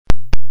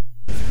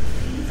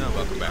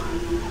Go back.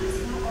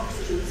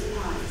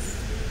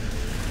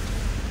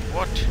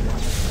 What?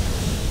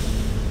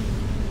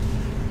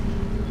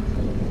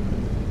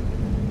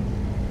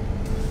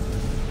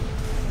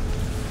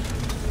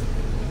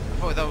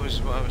 Oh, that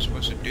was what I was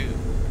supposed to do.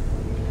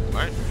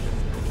 What?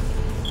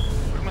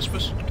 Where am I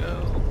supposed to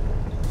go?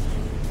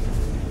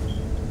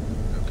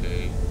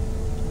 Okay.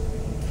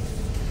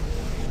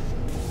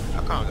 I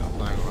can't go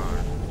flying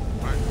around.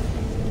 What?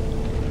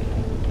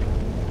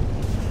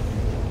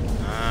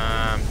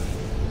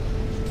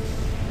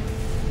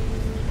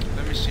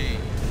 Let me see.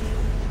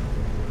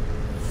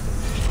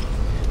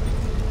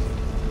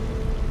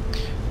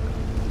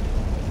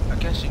 I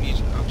guess you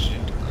need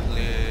oxygen to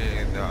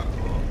clear that up,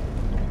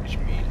 which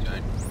means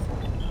I...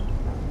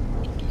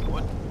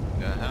 What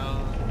the hell?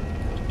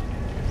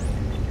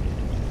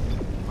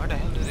 Why the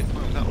hell did it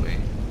point that way?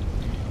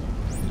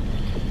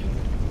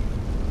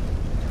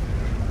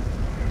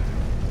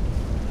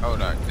 Oh,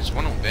 there's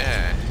one up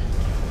there.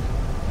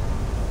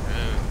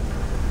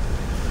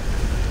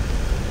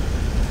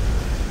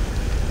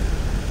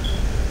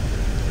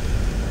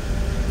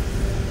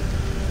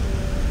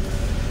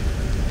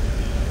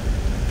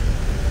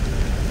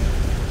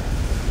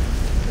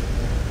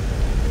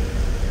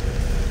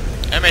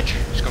 Damn it,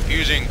 it's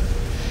confusing.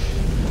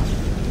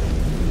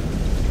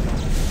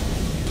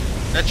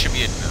 That should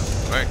be it now,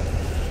 right?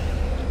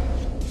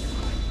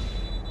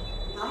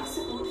 Life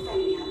support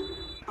failure.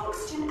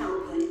 Oxygen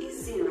output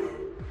is 0.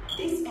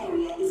 This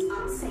area is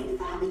unsafe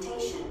for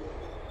habitation.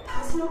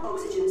 Personal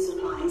oxygen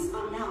supplies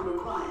are now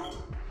required.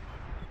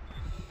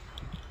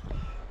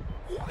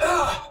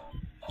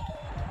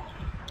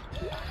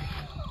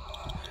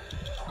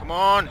 Come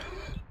on!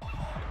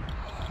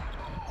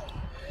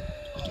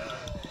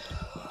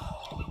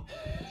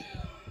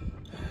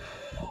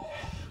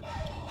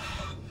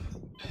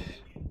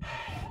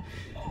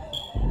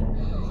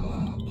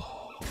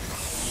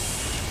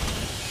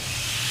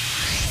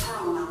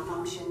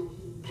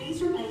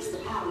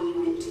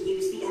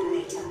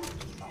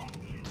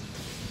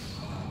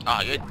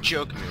 Ah, you're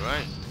joking me,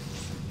 right?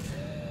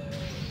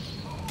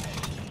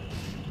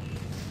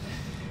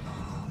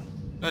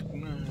 That,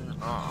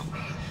 ah.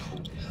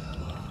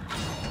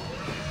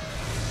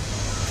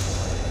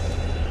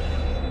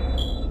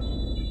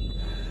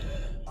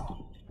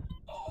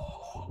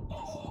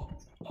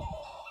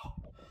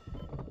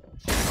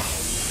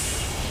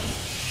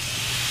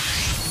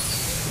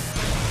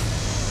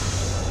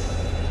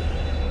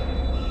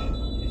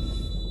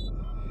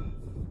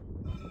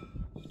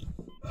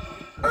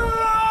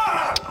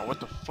 What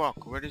the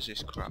fuck? What is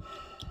this crap?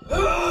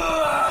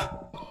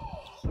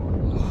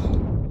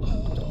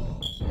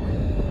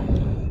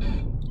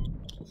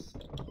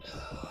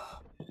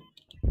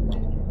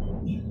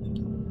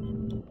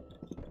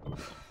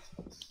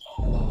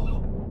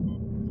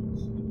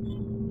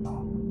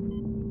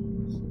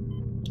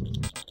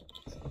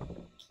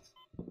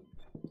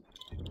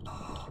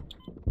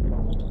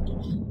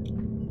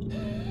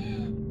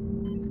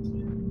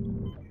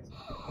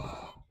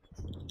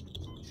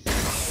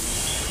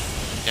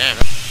 Damn.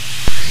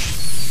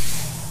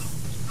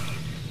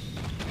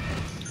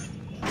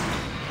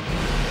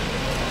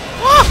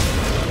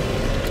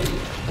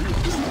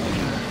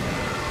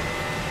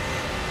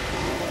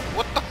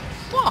 What the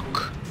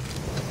fuck?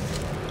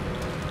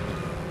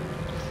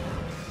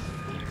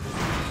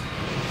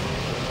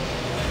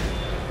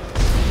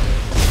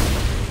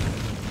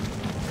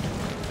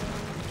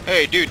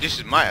 Hey dude, this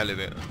is my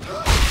elevator,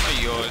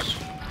 not yours.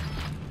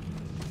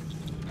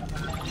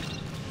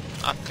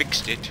 I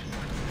fixed it.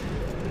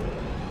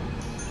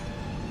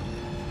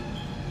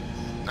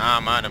 Nah,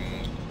 I'm out of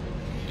mood.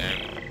 Damn.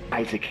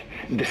 Isaac,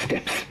 the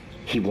steps.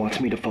 He wants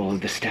me to follow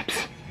the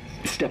steps.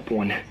 Step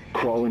 1,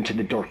 crawl into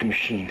the dark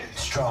machine.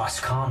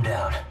 Strauss, calm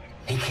down.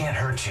 He can't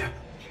hurt you.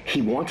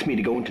 He wants me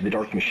to go into the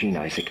dark machine,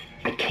 Isaac.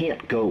 I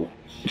can't go.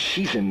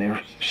 She's in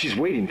there. She's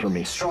waiting for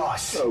me.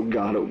 Strauss! Oh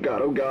god, oh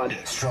god, oh god.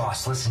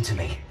 Strauss, listen to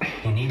me.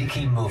 You need to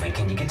keep moving.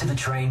 Can you get to the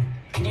train?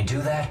 Can you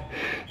do that?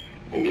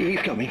 He's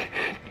coming.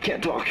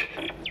 Can't talk.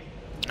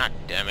 God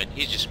damn it,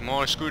 he's just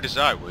more screwed as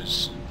I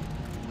was.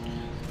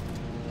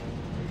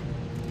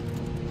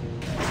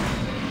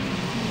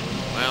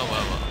 Well,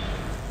 well, well.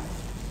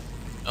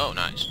 Oh,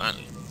 nice,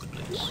 finally. Good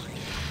place.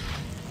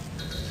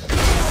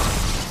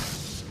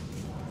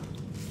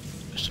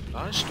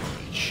 Supply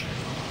storage.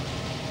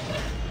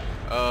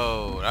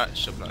 Oh, that's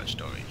supply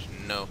storage.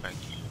 No, thank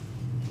you.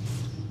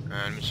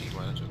 Let me see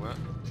what that's about.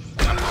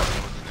 I'm not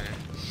working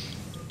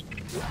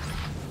there.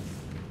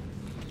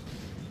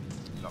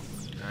 Locked.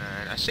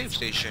 And a save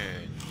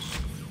station.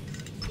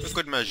 For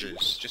good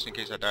measures, just in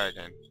case I die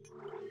again.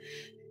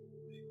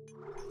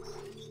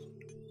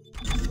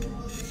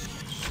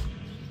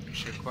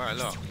 Actually, quite a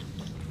lot.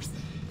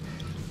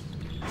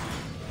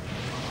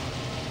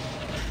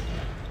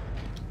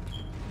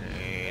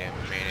 Wait a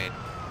minute.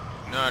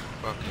 Not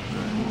fucking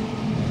good.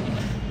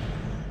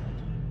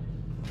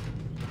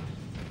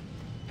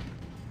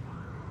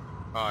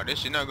 Oh,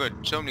 this is not good.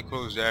 So many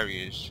closed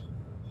areas.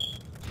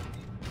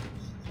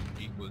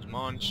 Equals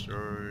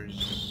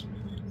monsters.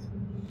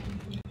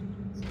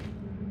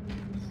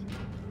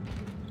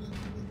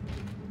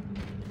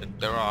 If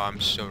there are, I'm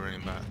still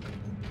running back.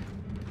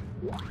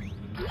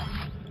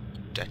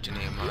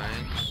 Detonate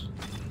mines.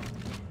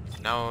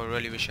 Now I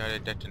really wish I had a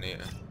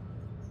detonator.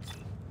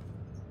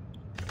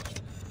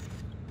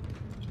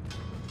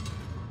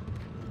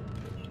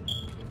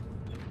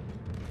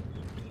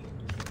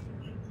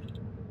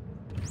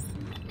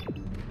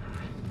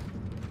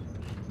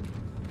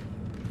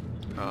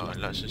 Oh,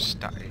 lots of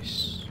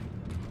status.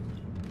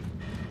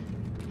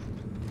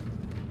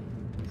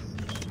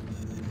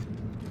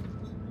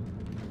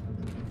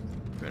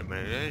 Wait a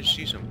minute, I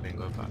see something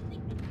go past.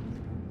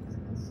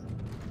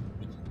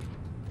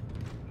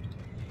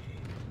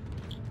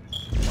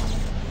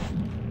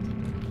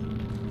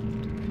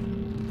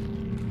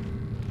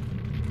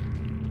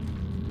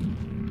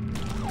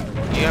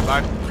 Yeah,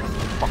 I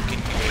fucking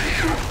knew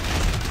it.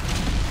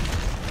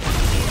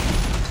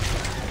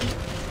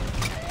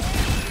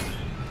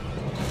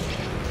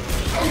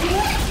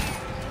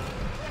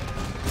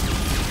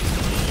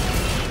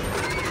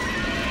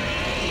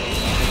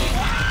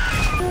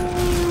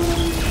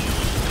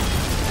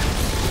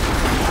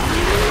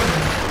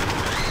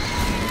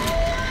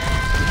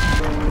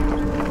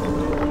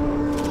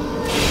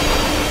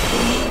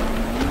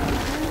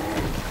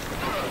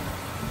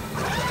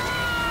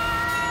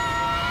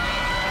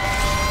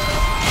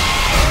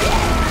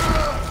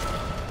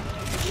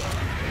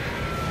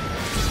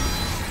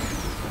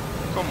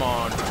 Come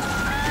on.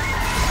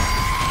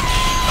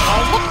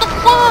 Oh, what the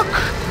fuck?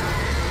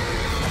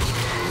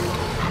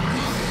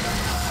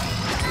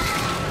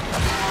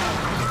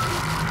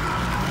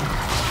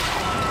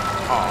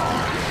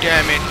 Oh,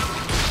 damn it.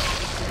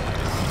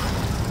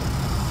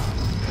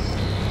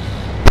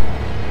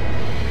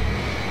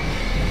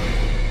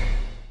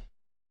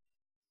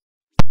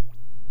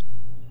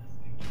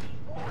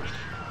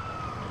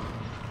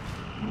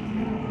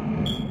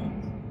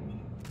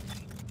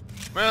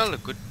 Well, the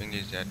good thing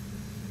is that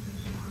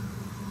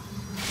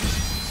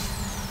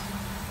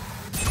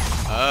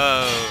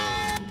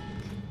oh,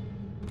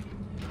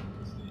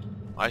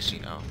 I see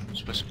now. I'm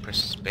supposed to press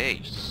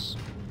space.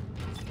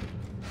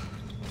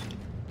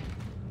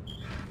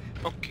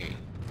 Okay.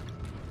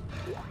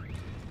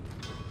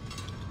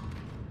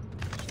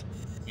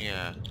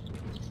 Yeah.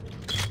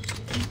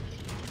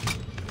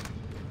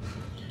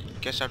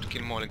 Guess I have to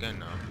kill them all again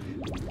now.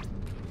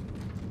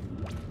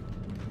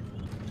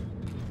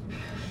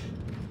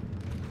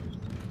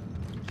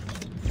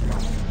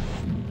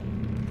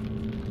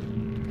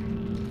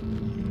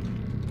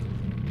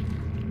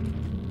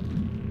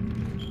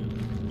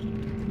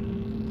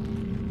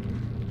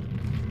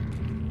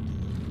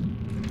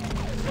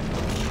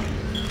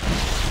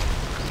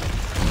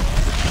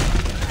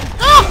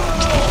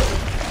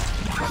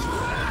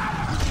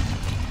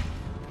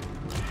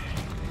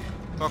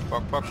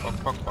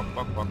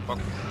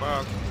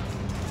 Fuck.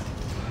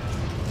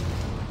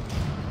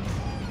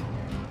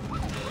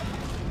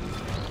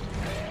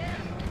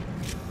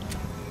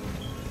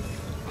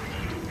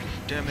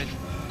 Damn it.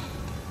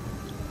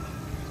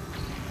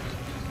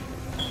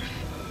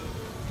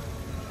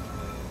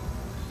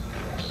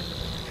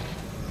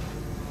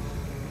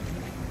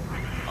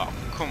 Oh,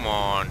 come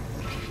on.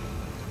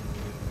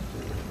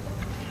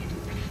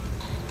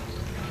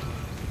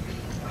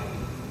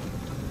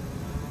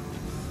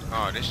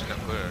 Oh, this is not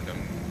good.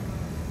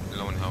 I'm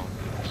low in health.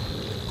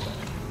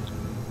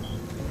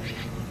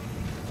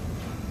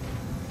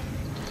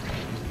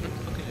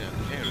 Look at that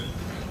area.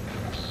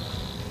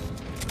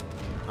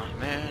 Oh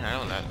man, I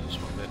don't like this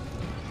one bit.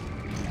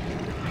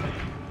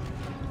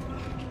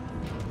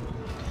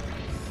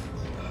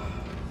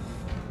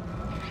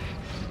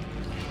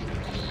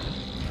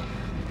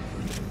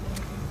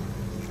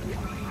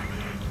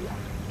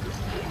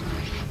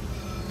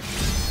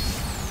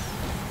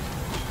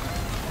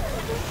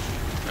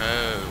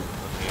 Oh,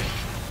 okay.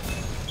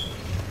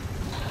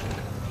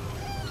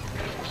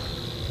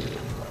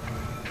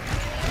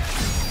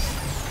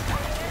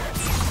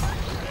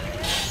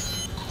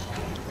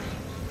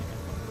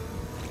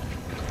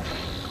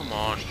 Come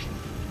on.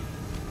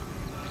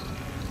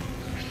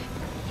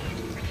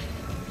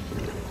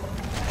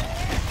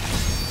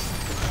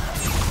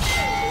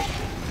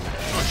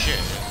 Oh shit.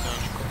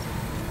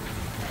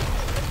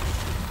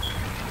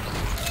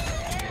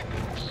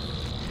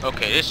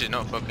 Okay, this is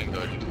not fucking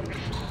good.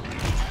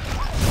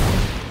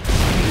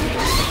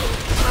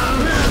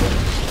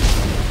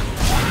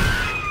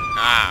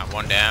 Ah,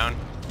 one down.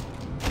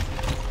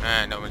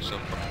 Ah, no one's still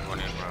fucking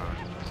running around.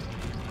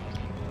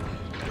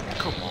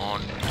 Come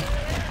on.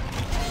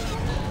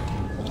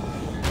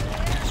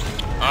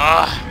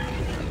 Ah!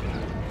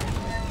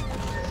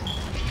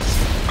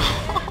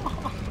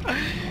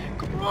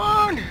 Come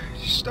on!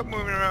 Stop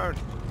moving around.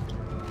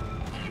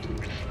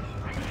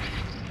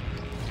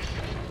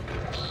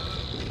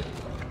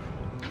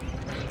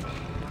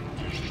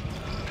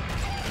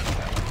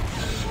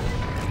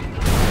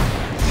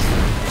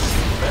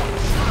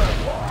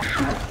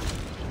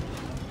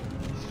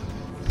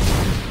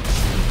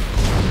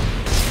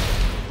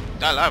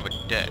 That lava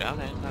dead. How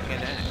the hell did I get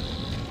that?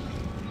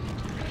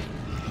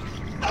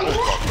 Oh,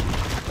 fuck.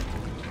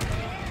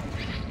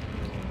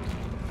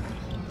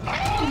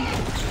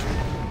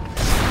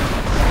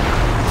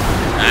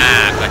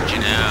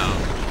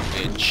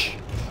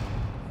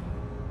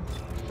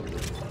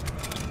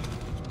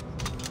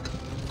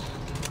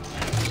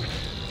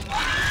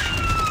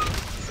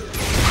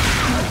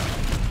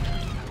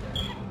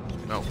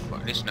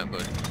 this is not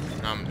good.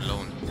 Now I'm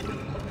alone.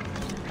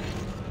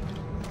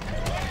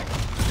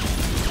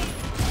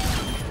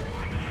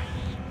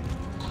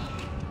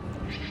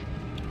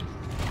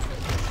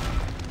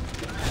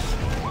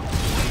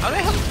 How the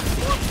hell?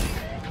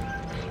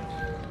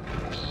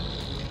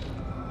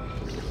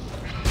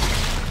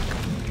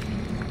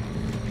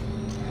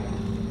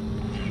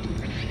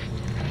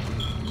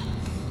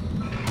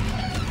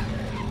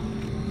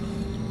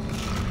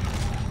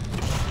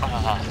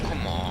 Ah,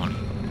 come on.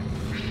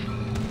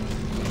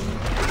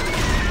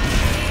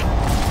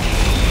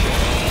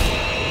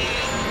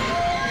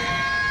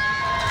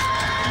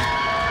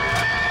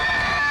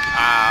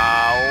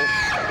 Ow.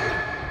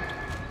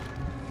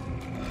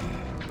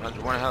 That's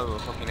one hell of a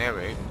fucking air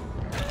raid.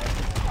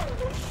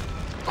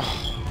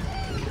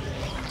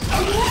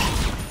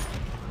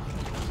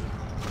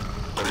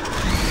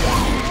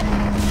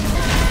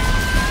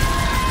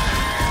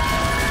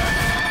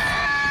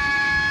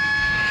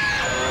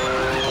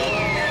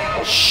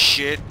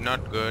 Shit,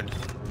 not good.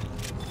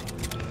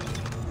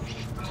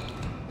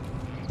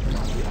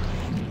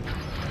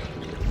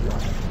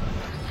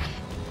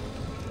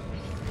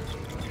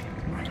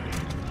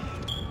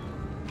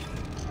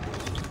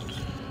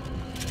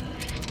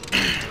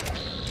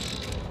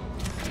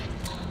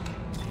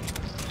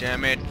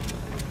 Damn it.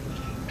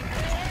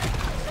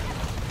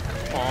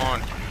 Come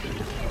on.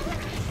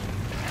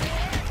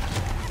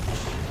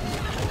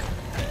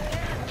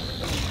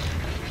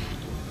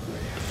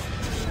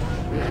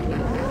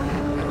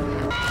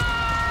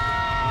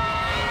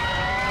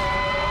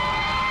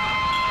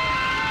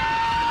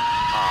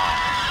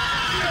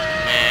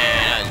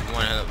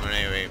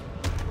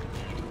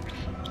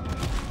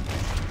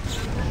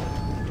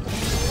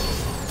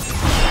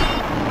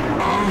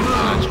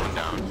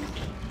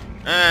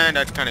 And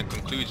that kind of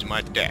concludes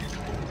my death,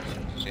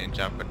 since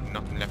I've got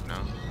nothing left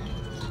now.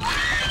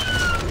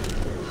 Ah!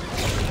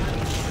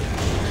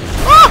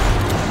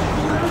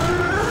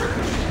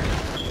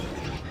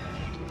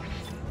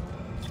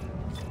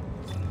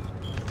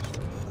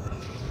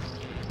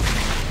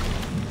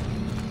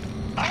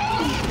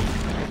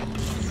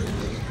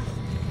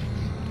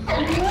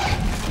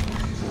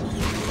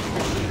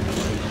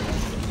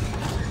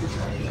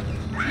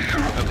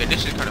 Okay,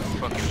 this is kind of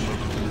fucking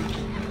broken.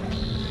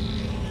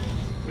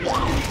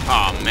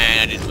 Oh man,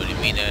 I didn't really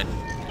mean that.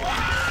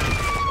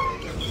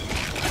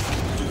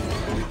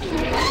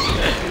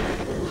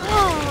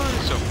 Oh,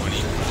 it's so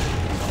funny.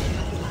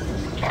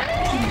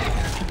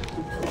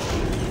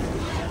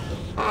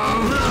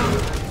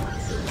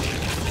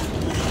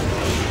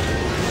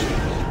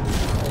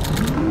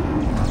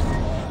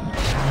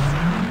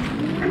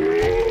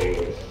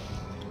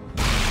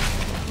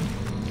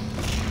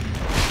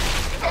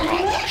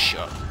 Oh,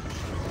 shit.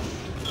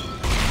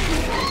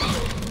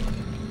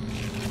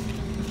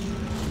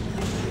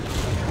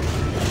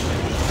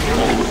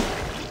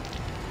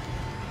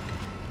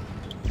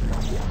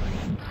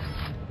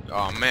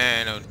 Oh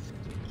man, I'm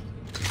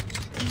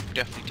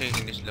definitely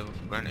taking this level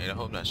for granted. I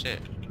hope that's it.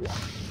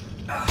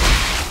 Now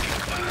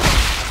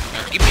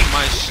give me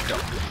my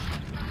stuff.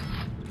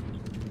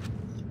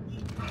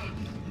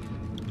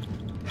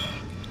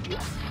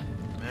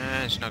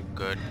 Man, it's not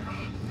good.